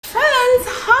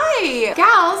Hi!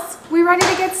 Gals, we ready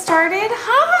to get started?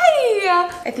 Hi!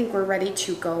 I think we're ready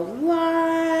to go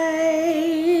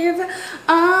live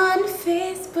on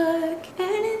Facebook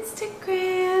and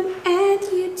Instagram and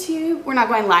YouTube. We're not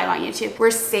going live on YouTube.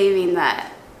 We're saving the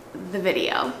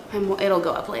video and it'll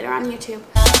go up later on YouTube.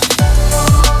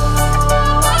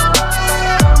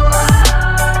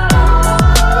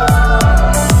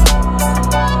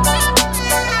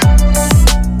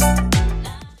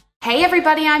 Hey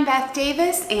everybody, I'm Beth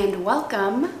Davis and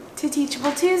welcome to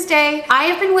Teachable Tuesday. I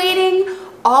have been waiting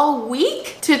all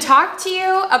week to talk to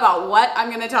you about what I'm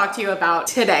going to talk to you about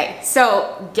today.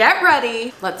 So get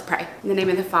ready. Let's pray. In the name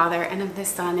of the Father and of the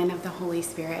Son and of the Holy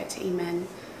Spirit. Amen.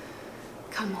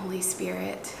 Come, Holy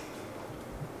Spirit.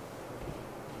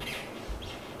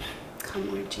 Come,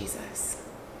 Lord Jesus.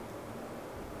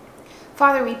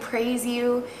 Father, we praise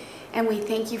you and we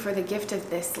thank you for the gift of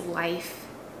this life.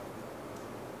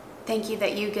 Thank you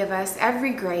that you give us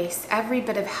every grace, every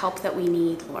bit of help that we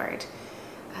need, Lord,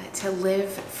 to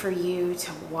live for you,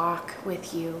 to walk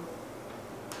with you.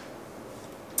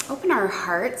 Open our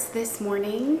hearts this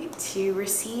morning to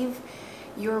receive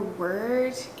your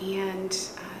word and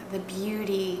the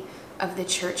beauty of the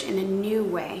church in a new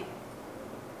way.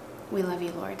 We love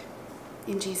you, Lord.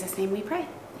 In Jesus' name we pray.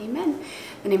 Amen.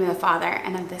 In the name of the Father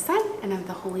and of the Son and of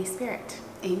the Holy Spirit.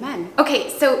 Amen. Okay,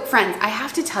 so friends, I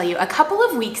have to tell you, a couple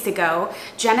of weeks ago,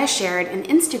 Jenna shared an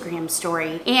Instagram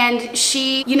story and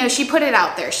she put it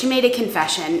out there. She made a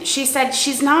confession. She said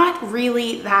she's not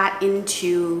really that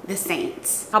into the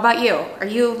saints. How about you? Are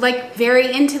you like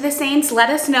very into the saints?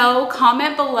 Let us know,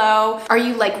 comment below. Are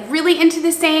you like really into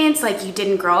the saints? Like you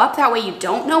didn't grow up that way, you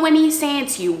don't know any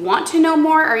saints, you want to know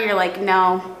more, or you're like,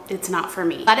 no, it's not for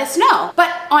me. Let us know.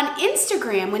 But on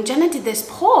Instagram, when Jenna did this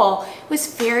poll, it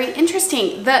was very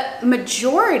interesting. The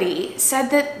majority said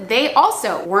that they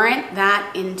also weren't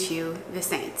that into the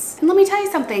saints. And let me tell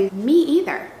you something, me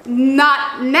either.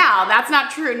 Not now, that's not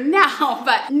true now,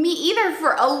 but me either.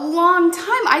 For a long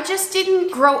time, I just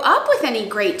didn't grow up with any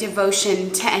great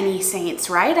devotion to any saints,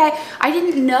 right? I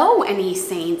didn't know any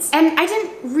saints and I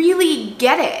didn't really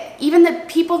get it. Even the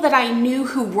people that I knew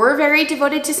who were very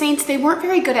devoted to saints, they weren't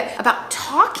very good about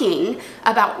talking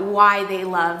about why they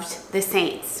loved the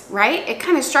saints, right? It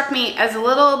kind of struck me as a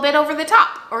little bit over the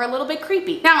top or a little bit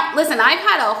creepy. Now, listen, I've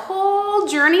had a whole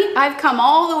journey. I've come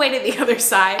all the way to the other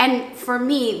side. And for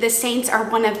me, the saints are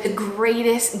one of the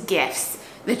greatest gifts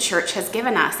the church has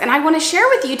given us. And I want to share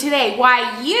with you today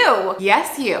why you,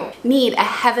 yes you, need a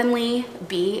heavenly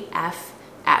BFF.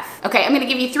 Okay, I'm going to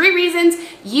give you 3 reasons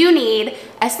you need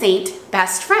a saint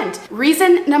best friend.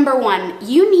 Reason number 1,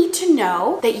 you need to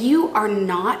know that you are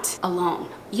not alone.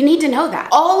 You need to know that.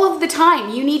 All of the time,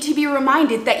 you need to be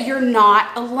reminded that you're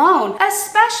not alone,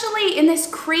 especially in this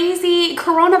crazy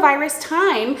coronavirus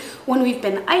time when we've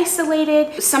been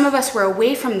isolated. Some of us were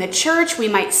away from the church. We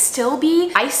might still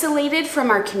be isolated from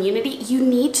our community. You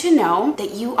need to know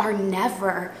that you are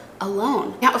never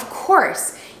alone. Now, of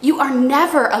course, you are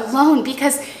never alone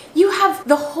because you have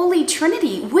the Holy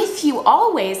Trinity with you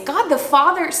always. God the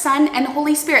Father, Son, and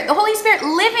Holy Spirit. The Holy Spirit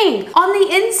living on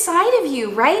the inside of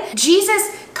you, right?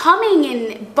 Jesus coming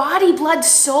in body, blood,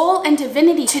 soul, and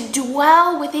divinity to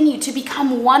dwell within you, to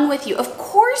become one with you. Of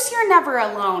course you're never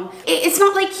alone. It's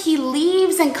not like he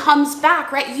leaves and comes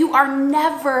back, right? You are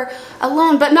never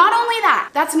alone. But not only that,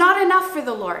 that's not enough for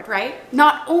the Lord, right?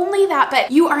 Not only that,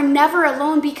 but you are never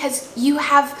alone because you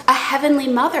have a heavenly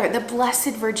mother, the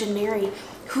Blessed Virgin Mary,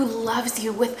 who loves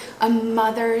you with a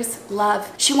mother's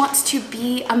love. She wants to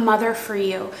be a mother for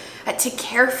you, to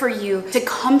care for you, to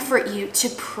comfort you, to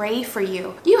pray for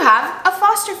you. You have a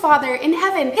foster father in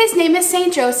heaven. His name is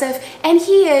Saint Joseph, and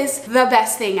he is the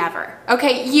best thing ever.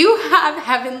 Okay, you have a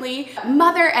heavenly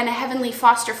mother and a heavenly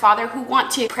foster father who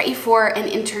want to pray for and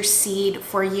intercede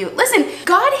for you. Listen,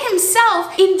 God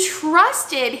himself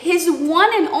entrusted his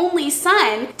one and only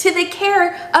son to the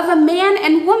care of a man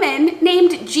and woman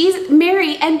named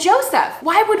Mary and Joseph.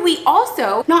 Why would we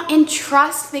also not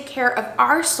entrust the care of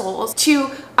our souls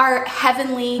to our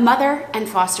heavenly mother and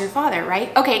foster father,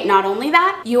 right? Okay, not only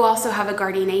that, you also have a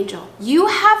guardian angel. You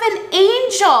have an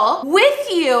angel with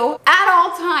you at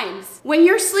all times. When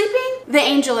you're sleeping, the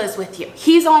angel is with you.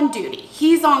 He's on duty.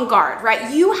 He's on guard,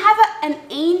 right? You have an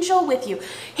angel with you.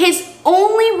 His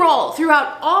only role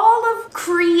throughout all of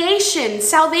creation,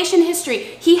 salvation history,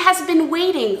 he has been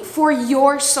waiting for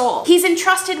your soul. He's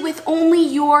entrusted with only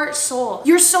your soul.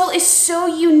 Your soul is so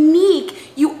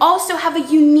unique. You also have a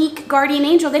unique guardian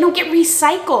angel. They don't get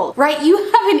recycled, right?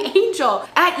 You have an angel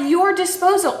at your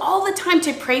disposal all the time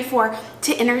to pray for,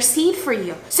 to intercede for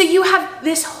you. So you have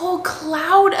this whole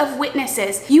cloud of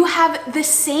witnesses. You have the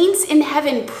saints in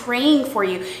heaven praying for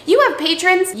you. You have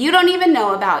patrons you don't even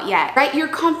know about yet, right? Your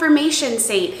confirmation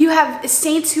saint. You have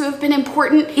saints who have been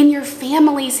important in your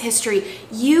family's history.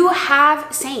 You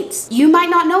have saints. You might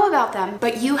not know about them,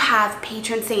 but you have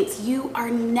patron saints. You are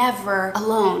never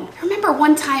alone. I remember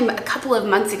one time a couple of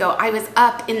months ago, I was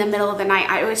up in the middle of the night.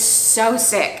 I was so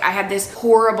sick. I had this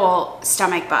horrible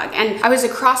stomach bug and I was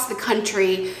across the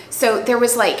country. So there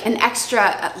was like an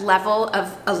extra level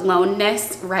of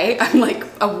aloneness, right? I'm like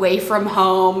away from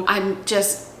home. I'm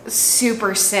just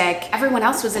super sick. Everyone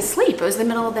else was asleep. It was the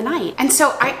middle of the night. And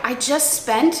so I just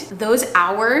spent those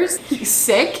hours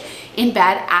sick in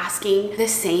bed asking the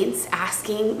saints,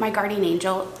 asking my guardian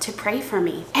angel to pray for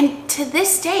me. And to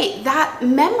this day, that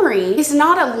memory is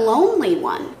not a lonely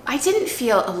one. I didn't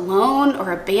feel alone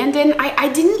or abandoned. I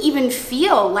didn't even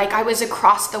feel like I was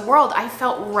across the world. I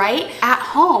felt right at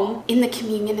home in the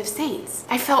communion of saints.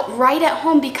 I felt right at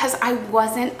home because I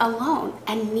wasn't alone,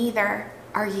 and neither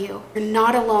are you. You're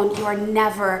not alone. You are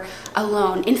never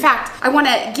alone. In fact, I want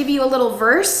to give you a little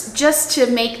verse just to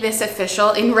make this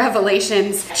official in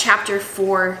Revelations chapter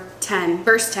 4:10,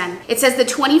 verse 10. It says, "The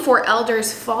 24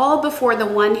 elders fall before the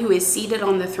one who is seated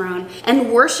on the throne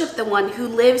and worship the one who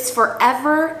lives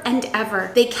forever and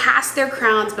ever. They cast their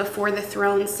crowns before the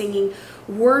throne, singing,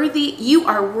 'Worthy, you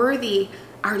are worthy,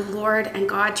 our Lord and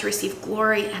God, to receive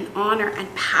glory and honor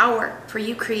and power, for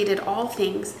you created all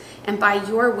things, and by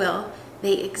your will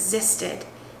they existed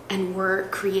and were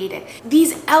created.'"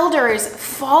 These elders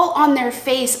fall on their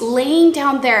face, laying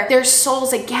down their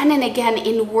souls again and again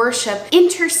in worship,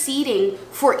 interceding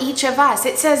for each of us.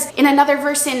 It says in another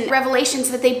verse in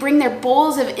Revelations that they bring their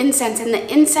bowls of incense, and the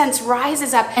incense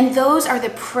rises up, and those are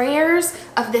the prayers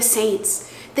of the saints.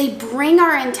 They bring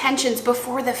our intentions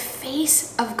before the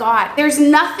face of God. There's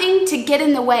nothing to get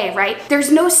in the way, right? There's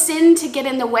no sin to get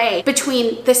in the way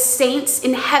between the saints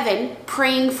in heaven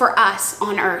praying for us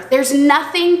on earth. There's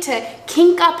nothing to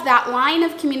kink up that line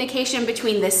of communication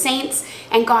between the saints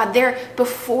and God. They're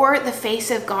before the face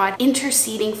of God,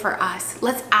 interceding for us.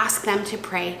 Let's ask them to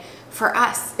pray for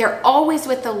us. They're always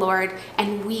with the Lord,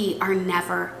 and we are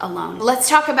never alone. Let's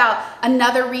talk about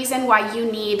another reason why you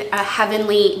need a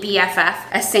heavenly BFF,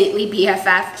 a saintly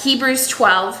BFF. Hebrews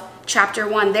 12, chapter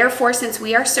 1. "Therefore, since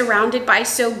we are surrounded by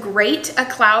so great a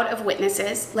cloud of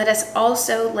witnesses, let us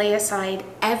also lay aside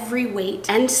every weight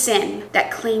and sin that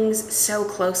clings so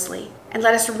closely. And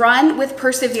let us run with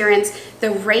perseverance the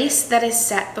race that is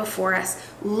set before us,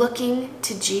 looking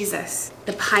to Jesus,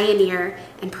 the pioneer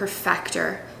and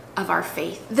perfecter of our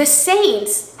faith." The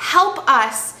saints help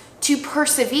us to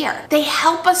persevere. They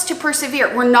help us to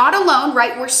persevere. We're not alone,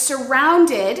 right? We're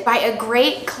surrounded by a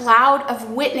great cloud of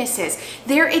witnesses.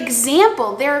 Their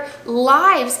example, their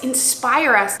lives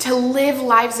inspire us to live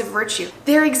lives of virtue.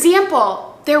 Their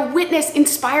example, their witness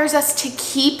inspires us to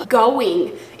keep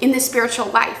going in the spiritual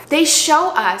life. They show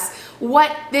us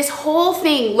what this whole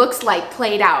thing looks like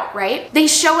played out, right? They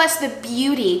show us the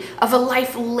beauty of a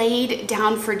life laid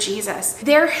down for Jesus.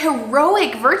 Their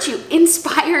heroic virtue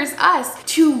inspires us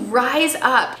to rise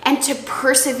up and to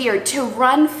persevere, to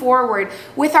run forward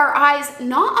with our eyes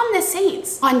not on the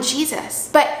saints, on Jesus,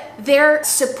 but their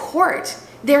support.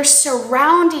 They're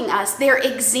surrounding us. Their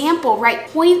example,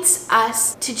 right, points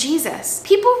us to Jesus.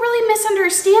 People really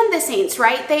misunderstand the saints,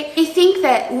 right? They think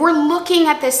that we're looking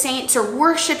at the saints or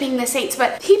worshiping the saints,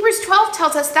 but Hebrews 12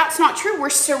 tells us that's not true. We're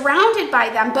surrounded by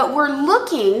them, but we're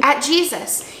looking at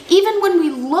Jesus. Even when we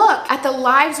look at the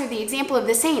lives or the example of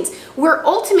the saints, we're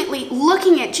ultimately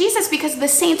looking at Jesus because the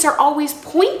saints are always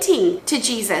pointing to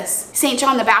Jesus. St.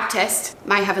 John the Baptist,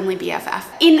 my heavenly BFF.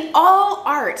 In all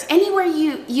art, anywhere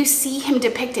you see him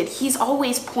depicted, he's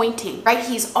always pointing, right?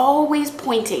 He's always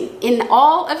pointing in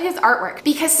all of his artwork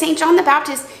because St. John the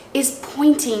Baptist is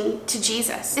pointing to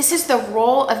Jesus. This is the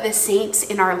role of the saints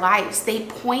in our lives. They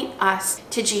point us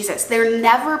to Jesus. They're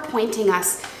never pointing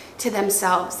us to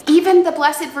themselves. Even the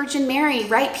Blessed Virgin Mary,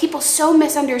 right? People so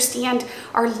misunderstand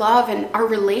our love and our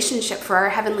relationship for our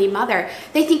Heavenly Mother.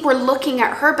 They think we're looking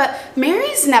at her, but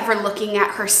Mary's never looking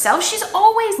at herself. She's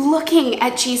always looking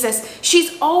at Jesus.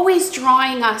 She's always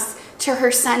drawing us to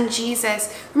her son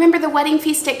Jesus. Remember the wedding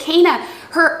feast at Cana?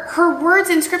 Her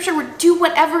words in scripture were, do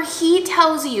whatever he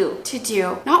tells you to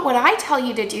do. Not what I tell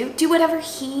you to do. Do whatever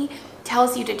he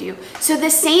tells you to do. So the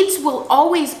saints will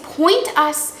always point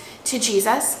us to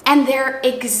Jesus, and their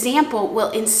example will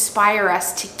inspire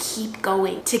us to keep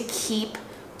going, to keep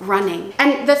running.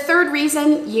 And the third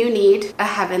reason you need a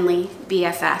heavenly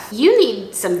BFF. You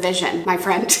need some vision, my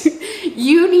friend.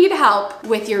 You need help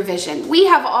with your vision. We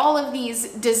have all of these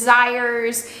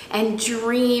desires and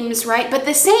dreams, right? But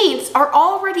the saints are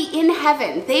already in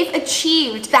heaven. They've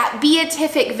achieved that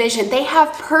beatific vision. They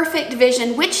have perfect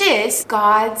vision, which is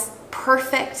God's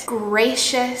perfect,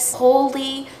 gracious,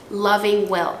 holy, loving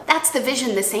will. That's the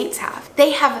vision the saints have.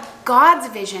 They have God's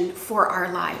vision for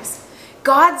our lives,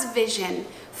 God's vision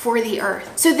for the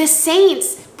earth. So the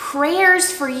saints'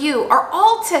 prayers for you are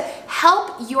all to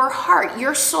help your heart,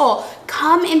 your soul,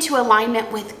 come into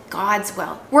alignment with God's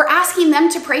will. We're asking them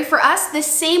to pray for us the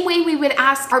same way we would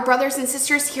ask our brothers and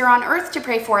sisters here on earth to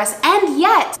pray for us. And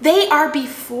yet they are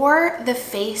before the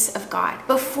face of God,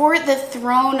 before the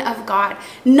throne of God.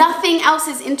 Nothing else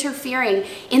is interfering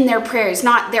in their prayers,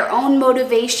 not their own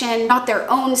motivation, not their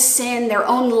own sin, their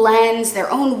own lens, their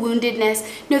own woundedness.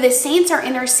 No, the saints are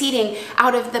interceding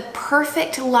out of the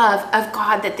perfect love of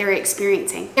God that they're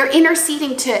experiencing. They're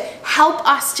interceding to help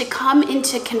us to come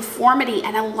into conformity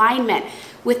and alignment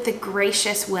with the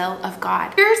gracious will of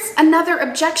God. Here's another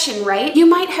objection, right? You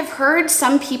might have heard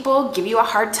some people give you a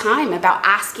hard time about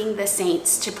asking the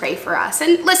saints to pray for us.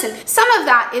 And listen, some of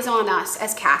that is on us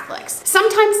as Catholics.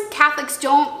 Sometimes Catholics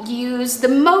don't use the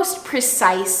most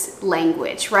precise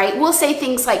language, right? We'll say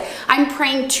things like, I'm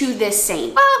praying to this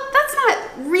saint. Well, that's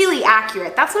not really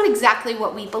accurate. That's not exactly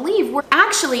what we believe. We're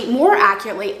actually more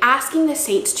accurately asking the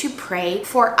saints to pray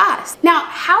for us. Now,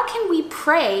 how can we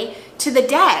pray to the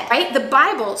dead, right? The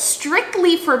Bible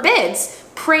strictly forbids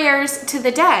prayers to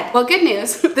the dead. Well, good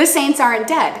news, the saints aren't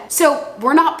dead. So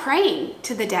we're not praying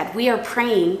to the dead. We are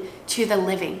praying to the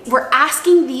living. We're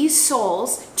asking these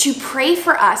souls to pray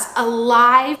for us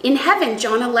alive in heaven.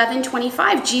 John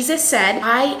 11:25, Jesus said,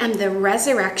 I am the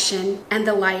resurrection and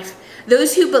the life.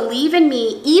 Those who believe in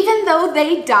me, even though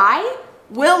they die,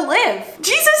 will live.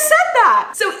 Jesus said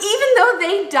that. So even though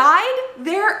they died,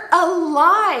 they're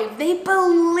alive. They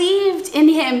believed in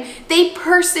him. They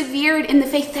persevered in the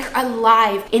faith. They're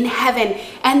alive in heaven.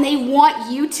 And they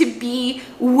want you to be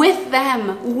with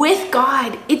them, with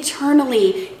God,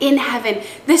 eternally in heaven.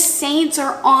 The saints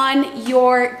are on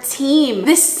your team.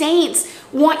 The saints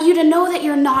want you to know that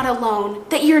you're not alone,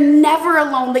 that you're never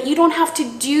alone, that you don't have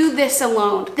to do this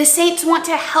alone. The saints want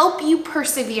to help you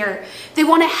persevere. They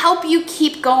want to help you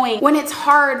keep going when it's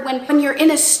hard, when you're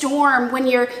in a storm, when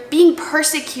you're being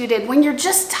persecuted, when you're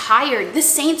just tired. The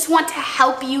saints want to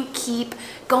help you keep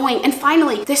going. And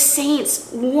finally, the saints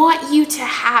want you to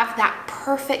have that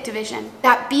perfect vision,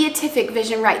 that beatific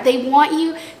vision, right? They want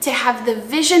you to have the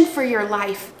vision for your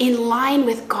life in line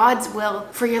with God's will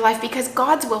for your life, because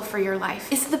God's will for your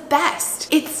life is the best.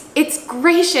 It's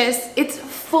gracious. It's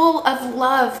full of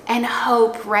love and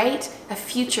hope, right? A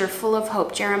future full of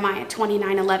hope. Jeremiah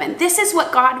 29:11. This is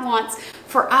what God wants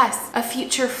for us, a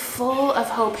future full of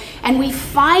hope. And we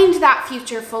find that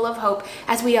future full of hope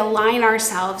as we align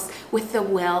ourselves with the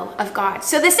will of God.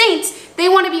 So the saints, they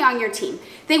want to be on your team.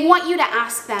 They want you to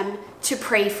ask them to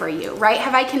pray for you, right?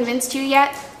 Have I convinced you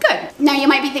yet? Good. Now you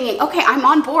might be thinking, okay, I'm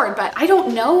on board, but I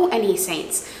don't know any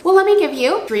saints. Well, let me give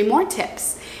you 3 more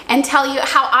tips and tell you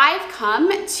how I've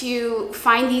come to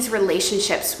find these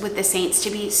relationships with the saints to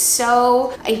be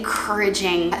so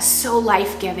encouraging, so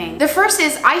life-giving. The first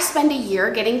is I spend a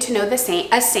year getting to know a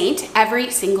saint every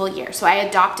single year. So I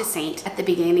adopt a saint at the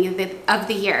beginning of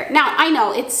the year. Now, I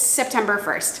know it's September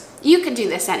 1st. You could do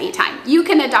this anytime. You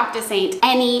can adopt a saint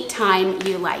anytime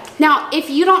you like. Now, if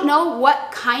you don't know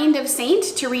what kind of saint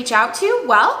to reach out to,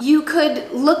 well, you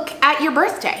could look at your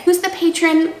birthday. Who's the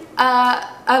patron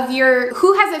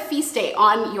who has a feast day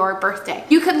on your birthday?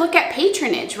 You could look at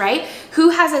patronage, right? Who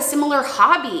has a similar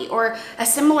hobby or a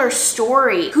similar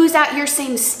story? Who's at your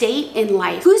same state in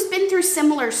life? Who's been through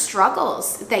similar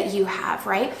struggles that you have,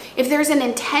 right? If there's an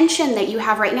intention that you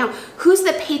have right now, who's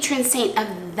the patron saint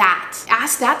of that?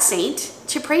 Ask that saint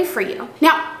to pray for you.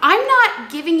 Now, I'm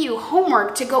not giving you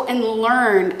homework to go and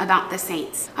learn about the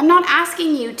saints. I'm not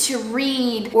asking you to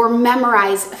read or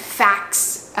memorize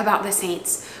facts about the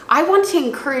saints. I want to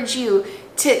encourage you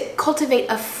to cultivate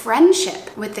a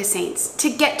friendship with the saints, to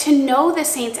get to know the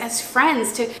saints as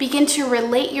friends, to begin to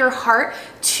relate your heart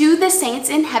to the saints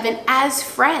in heaven as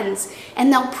friends,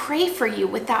 and they'll pray for you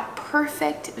with that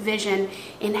perfect vision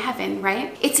in heaven,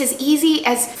 right? It's as easy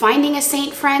as finding a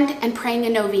saint friend and praying a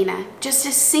novena, just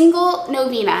a single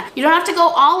novena. You don't have to go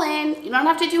all in, you don't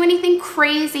have to do anything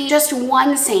crazy, just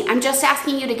one saint. I'm just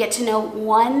asking you to get to know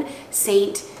one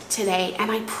saint today, and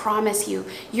I promise you,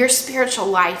 your spiritual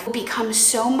life will become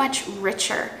so much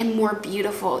richer and more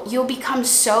beautiful. You'll become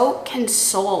so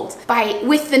consoled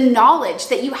with the knowledge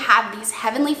that you have these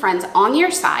heavenly friends on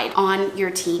your side, on your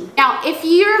team. Now, if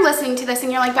you're listening to this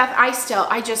and you're like, Beth, I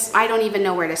don't even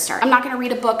know where to start. I'm not gonna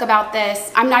read a book about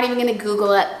this. I'm not even gonna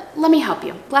Google it. Let me help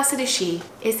you. Blessed is She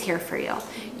is here for you.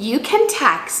 You can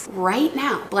text right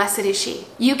now, blessed is she.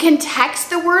 You can text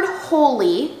the word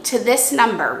holy to this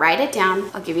number. Write it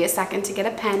down. I'll give you a second to get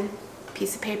a pen,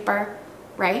 piece of paper,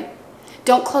 right?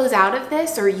 Don't close out of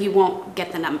this or you won't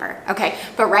get the number, okay?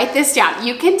 But write this down.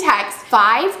 You can text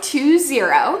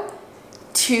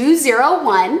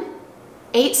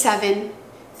 520-201-8737.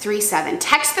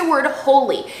 Text the word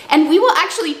holy, and we will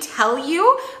actually tell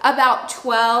you about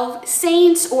 12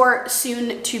 saints or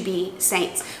soon to be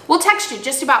saints. We'll text you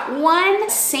just about one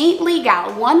saintly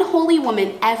gal, one holy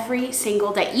woman every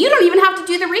single day. You don't even have to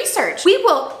do the research. We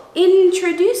will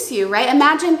introduce you, right?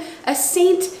 Imagine a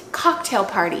saint cocktail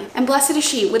party, and Blessed is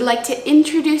She would like to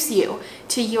introduce you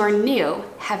to your new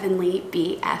heavenly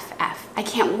BFF. I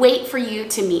can't wait for you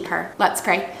to meet her. Let's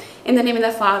pray. In the name of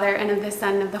the Father, and of the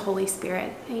Son, and of the Holy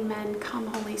Spirit. Amen. Come,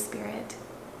 Holy Spirit.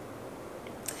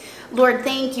 Lord,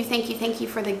 thank you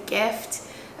for the gift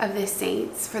of the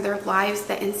saints, for their lives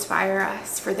that inspire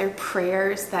us, for their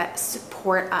prayers that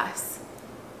support us.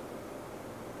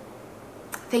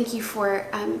 Thank you for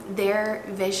their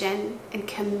vision and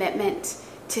commitment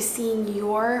to seeing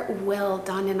your will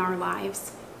done in our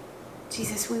lives.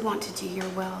 Jesus, we want to do your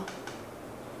will.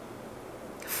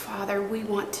 Father, we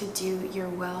want to do your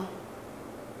will.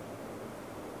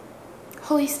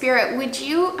 Holy Spirit, would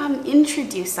you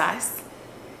introduce us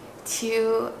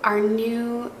to our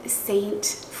new saint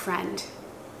friend?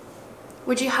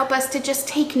 Would you help us to just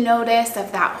take notice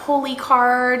of that holy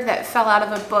card that fell out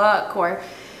of a book, or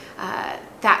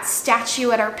that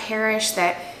statue at our parish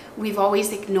that we've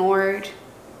always ignored?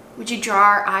 Would you draw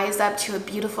our eyes up to a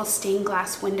beautiful stained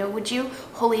glass window? Would you,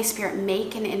 Holy Spirit,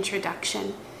 make an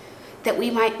introduction that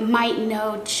we might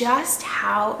know just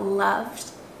how loved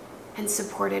and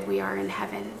supported we are in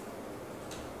heaven?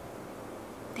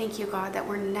 Thank you, God, that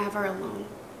we're never alone.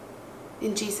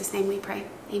 In Jesus' name we pray.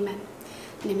 Amen.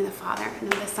 In the name of the Father,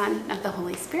 and of the Son, and of the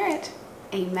Holy Spirit.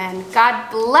 Amen.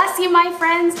 God bless you, my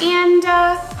friends, and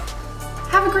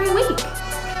have a great week.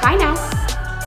 Bye now.